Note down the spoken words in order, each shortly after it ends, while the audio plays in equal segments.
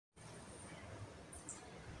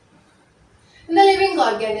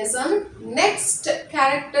organism, next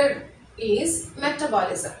character is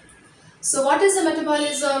metabolism. So what is the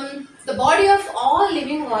metabolism? The body of all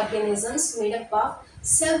living organisms made up of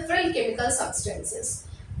several chemical substances.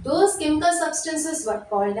 Those chemical substances were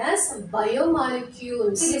called as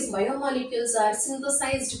biomolecules. These biomolecules are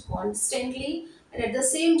synthesized constantly, and at the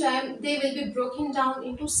same time they will be broken down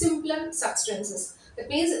into simpler substances. That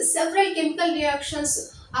means several chemical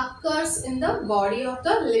reactions occurs in the body of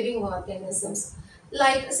the living organisms.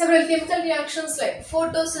 Like several chemical reactions like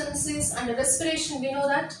photosynthesis and respiration, we know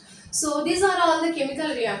that. So these are all the chemical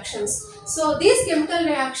reactions. So these chemical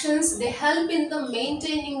reactions, they help in the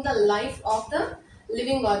maintaining the life of the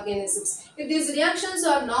living organisms. If these reactions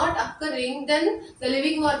are not occurring, then the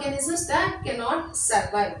living organisms that cannot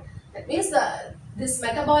survive. That means this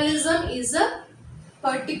metabolism is a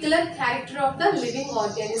particular character of the living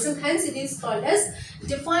organism. Hence it is called as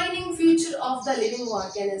defining feature of the living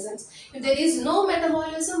organisms. If there is no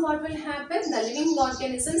metabolism, what will happen? The living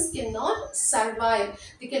organisms cannot survive.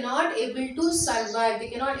 They cannot able to survive. They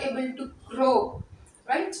cannot able to grow,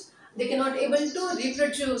 right? They cannot able to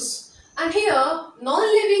reproduce. And here,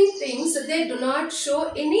 non-living things, they do not show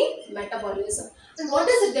any metabolism. And what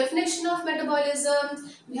is the definition of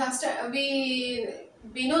metabolism? We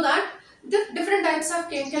know that different types of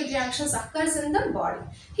chemical reactions occurs in the body.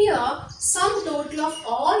 Here, sum total of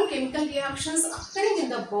all chemical reactions occurring in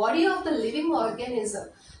the body of the living organism,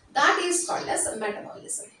 that is called as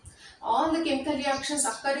metabolism. All the chemical reactions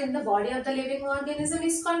occur in the body of the living organism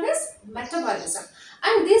is called as metabolism.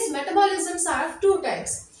 And these metabolisms are of two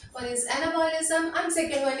types. One is anabolism and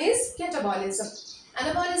second one is catabolism.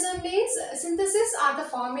 Anabolism means synthesis or the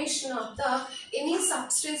formation of any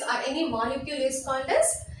substance or any molecule is called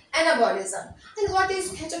as anabolism. And what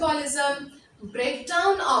is catabolism?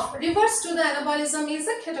 Breakdown of, reverse to the anabolism is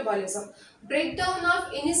the catabolism. Breakdown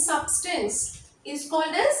of any substance is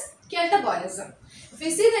called as catabolism. If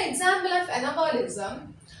we see the example of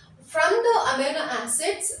anabolism, from the amino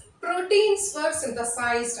acids, proteins were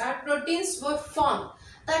synthesized or proteins were formed.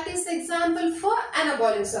 That is the example for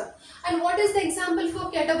anabolism. And what is the example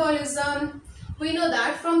for catabolism? We know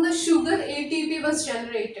that from the sugar ATP was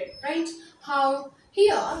generated, right? How?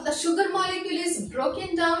 Here the sugar molecule is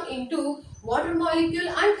broken down into water molecule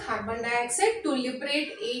and carbon dioxide to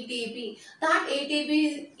liberate ATP. That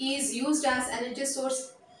ATP is used as energy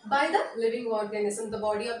source by the living organism, the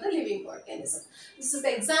body of the living organism. This is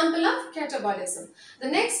the example of catabolism. The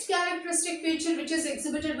next characteristic feature which is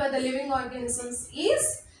exhibited by the living organisms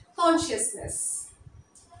is consciousness.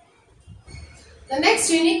 The next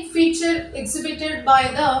unique feature exhibited by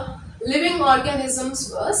the living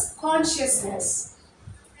organisms was consciousness.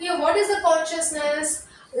 Here, what is the consciousness?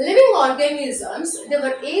 Living organisms, they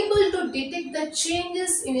were able to detect the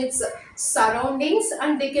changes in its surroundings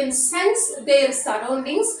and they can sense their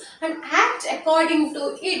surroundings and act according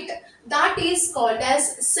to it. That is called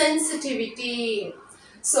as sensitivity.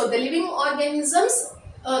 So the living organisms,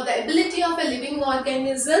 the ability of a living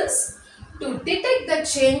organisms to detect the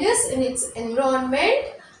changes in its environment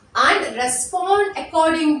and respond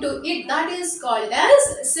according to it, that is called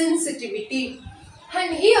as sensitivity.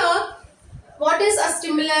 And here, what is a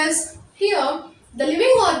stimulus? Here, the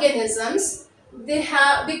living organisms, they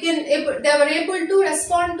were able to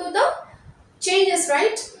respond to the changes,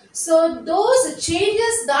 right? So those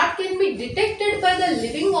changes that can be detected by the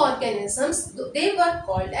living organisms, they were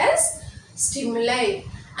called as stimuli.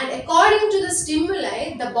 And according to the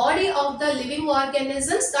stimuli, the body of the living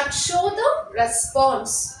organisms that show the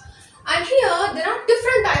response. And here there are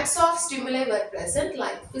different types of stimuli were present,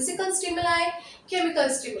 like physical stimuli, chemical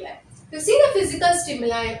stimuli. You see the physical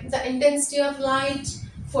stimuli, the intensity of light,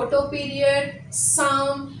 photoperiod,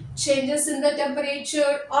 sound, changes in the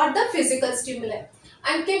temperature, or the physical stimuli.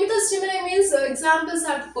 And chemical stimuli means examples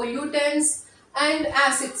are pollutants and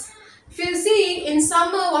acids. If you see in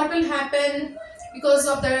summer, what will happen? Because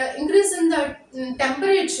of the increase in the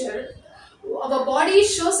temperature, our body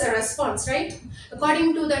shows a response, right?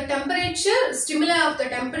 According to the temperature, stimuli of the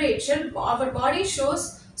temperature, our body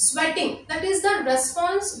shows sweating. That is the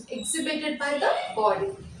response exhibited by the body.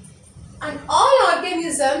 And all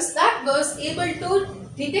organisms that was able to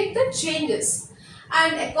detect the changes,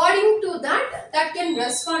 and according to that, that can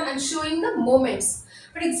respond and showing the movements.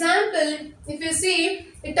 For example, if you see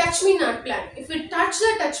a touch-me-not plant, if we touch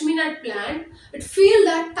the touch-me-not plant, it feel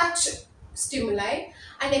that touch stimuli,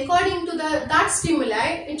 and according to that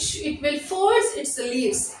stimuli, it will fold its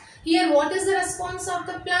leaves. Here, what is the response of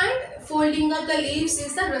the plant? Folding of the leaves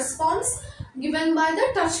is the response given by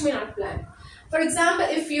the touch-me-not plant. For example,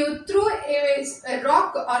 if you throw a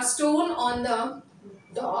rock or stone on the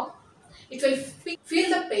dog, it will feel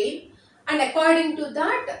the pain, and according to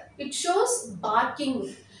that it shows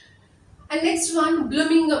barking. And next one,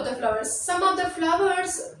 blooming of the flowers. Some of the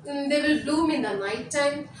flowers they will bloom in the night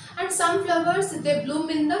time, and some flowers they bloom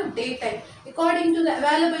in the daytime. According to the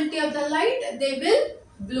availability of the light, they will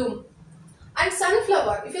bloom. And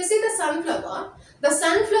sunflower, if you see the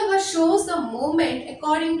sunflower shows the movement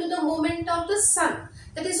according to the movement of the sun.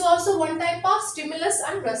 That is also one type of stimulus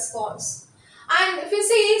and response. And if you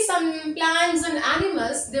see some plants and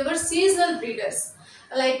animals, they were seasonal breeders.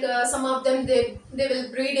 Like some of them they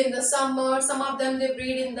will breed in the summer, some of them they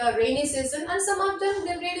breed in the rainy season, and some of them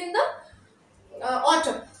they breed in the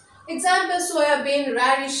autumn. Example, soybean,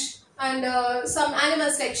 radish, and some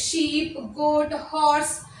animals like sheep, goat,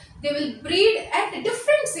 horse, they will breed at a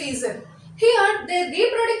different season. Here, their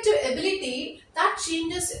reproductive ability that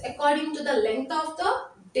changes according to the length of the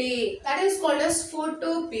day. That is called as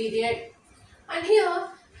photoperiod. And here,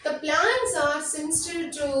 the plants are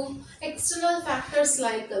sensitive to external factors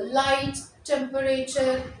like light,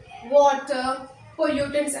 temperature, water,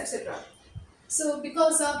 pollutants, etc. So,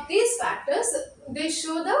 because of these factors, they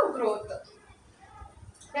show the growth.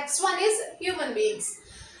 Next one is human beings.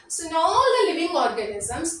 So, in all the living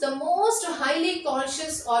organisms, the most highly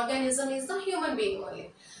conscious organism is the human being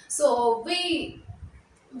only. So, we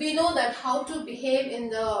know that how to behave in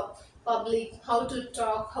the public, how to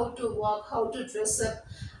talk, how to walk, how to dress up,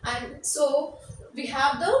 and so we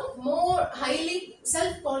have the more highly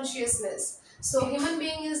self-consciousness. So human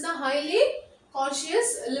being is the highly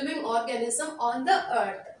conscious living organism on the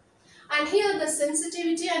earth. And here the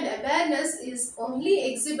sensitivity and awareness is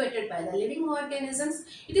only exhibited by the living organisms.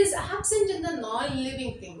 It is absent in the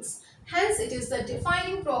non-living things. Hence, it is the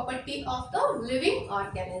defining property of the living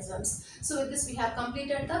organisms. So, with this we have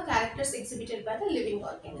completed the characters exhibited by the living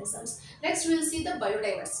organisms. Next, we will see the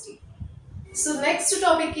biodiversity. So, next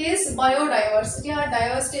topic is biodiversity or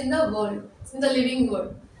diversity in the world, in the living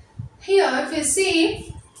world. Here, if you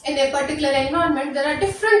see in a particular environment, there are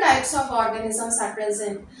different types of organisms are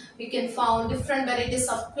present. We can find different varieties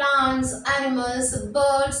of plants, animals,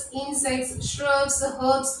 birds, insects, shrubs,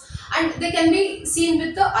 herbs, and they can be seen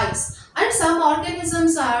with the eyes. And some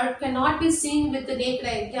organisms cannot be seen with the naked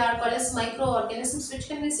eye. They are called as microorganisms, which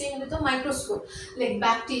can be seen with the microscope, like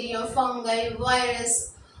bacteria, fungi,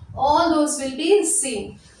 virus. All those will be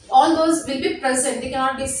seen. All those will be present. They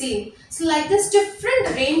cannot be seen. So, like this,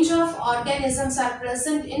 different range of organisms are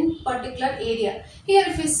present in particular area. Here,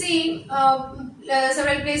 if you see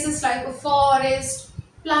several places like forest,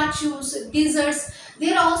 plateaus, deserts,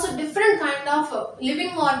 there are also different kind of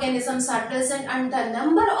living organisms are present, and the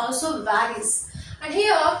number also varies. And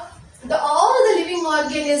here, all the living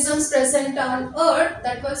organisms present on earth,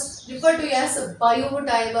 that was referred to as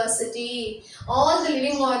biodiversity. All the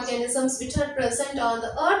living organisms which are present on the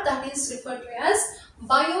earth, that is referred to as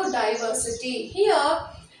biodiversity. Here,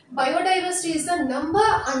 biodiversity is the number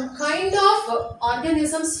and kind of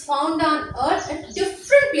organisms found on earth at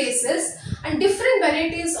different places, and different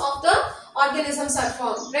varieties of the organisms are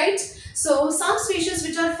found, right? So, some species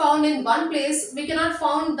which are found in one place, we cannot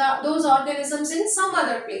find those organisms in some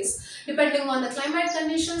other place. Depending on the climate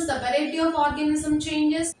conditions, the variety of organism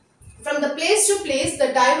changes. From the place to place, the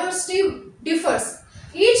diversity differs.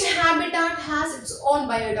 Each habitat has its own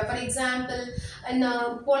biota. For example, in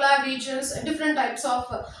polar regions, different types of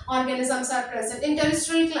organisms are present. In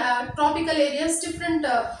terrestrial tropical areas, different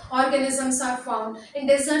organisms are found. In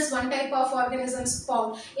deserts, one type of organisms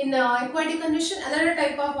found. In aquatic condition, another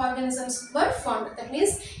type of organisms were found. That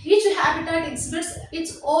means each habitat exhibits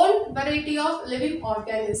its own variety of living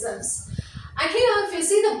organisms. And here, if you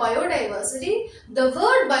see the biodiversity, the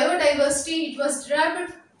word biodiversity, it was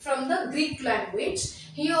derived from the Greek language.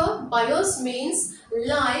 Here, bios means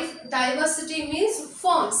life, diversity means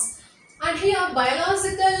forms. And here,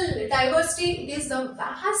 biological diversity, it is the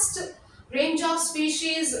vast range of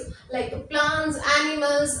species like plants,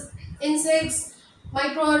 animals, insects,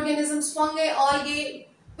 microorganisms, fungi, algae,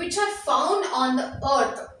 which are found on the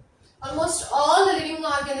earth. Almost all the living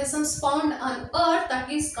organisms found on earth,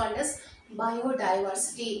 that is called as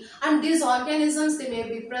biodiversity. And these organisms, they may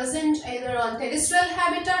be present either on terrestrial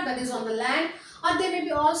habitat, that is on the land, or they may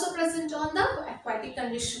be also present on the aquatic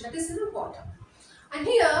condition, that is in the water. And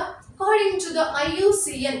here, according to the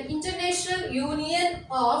IUCN, International Union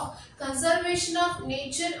of Conservation of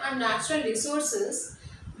Nature and Natural Resources,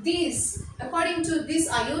 according to this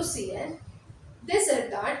IUCN, they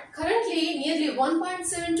said that currently nearly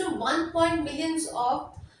 1.7 to 1 millions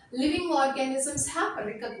of living organisms have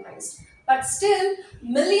recognized. But still,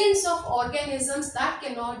 millions of organisms that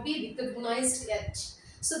cannot be recognized yet.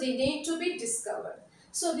 So, they need to be discovered.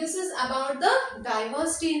 So, this is about the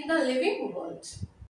diversity in the living world.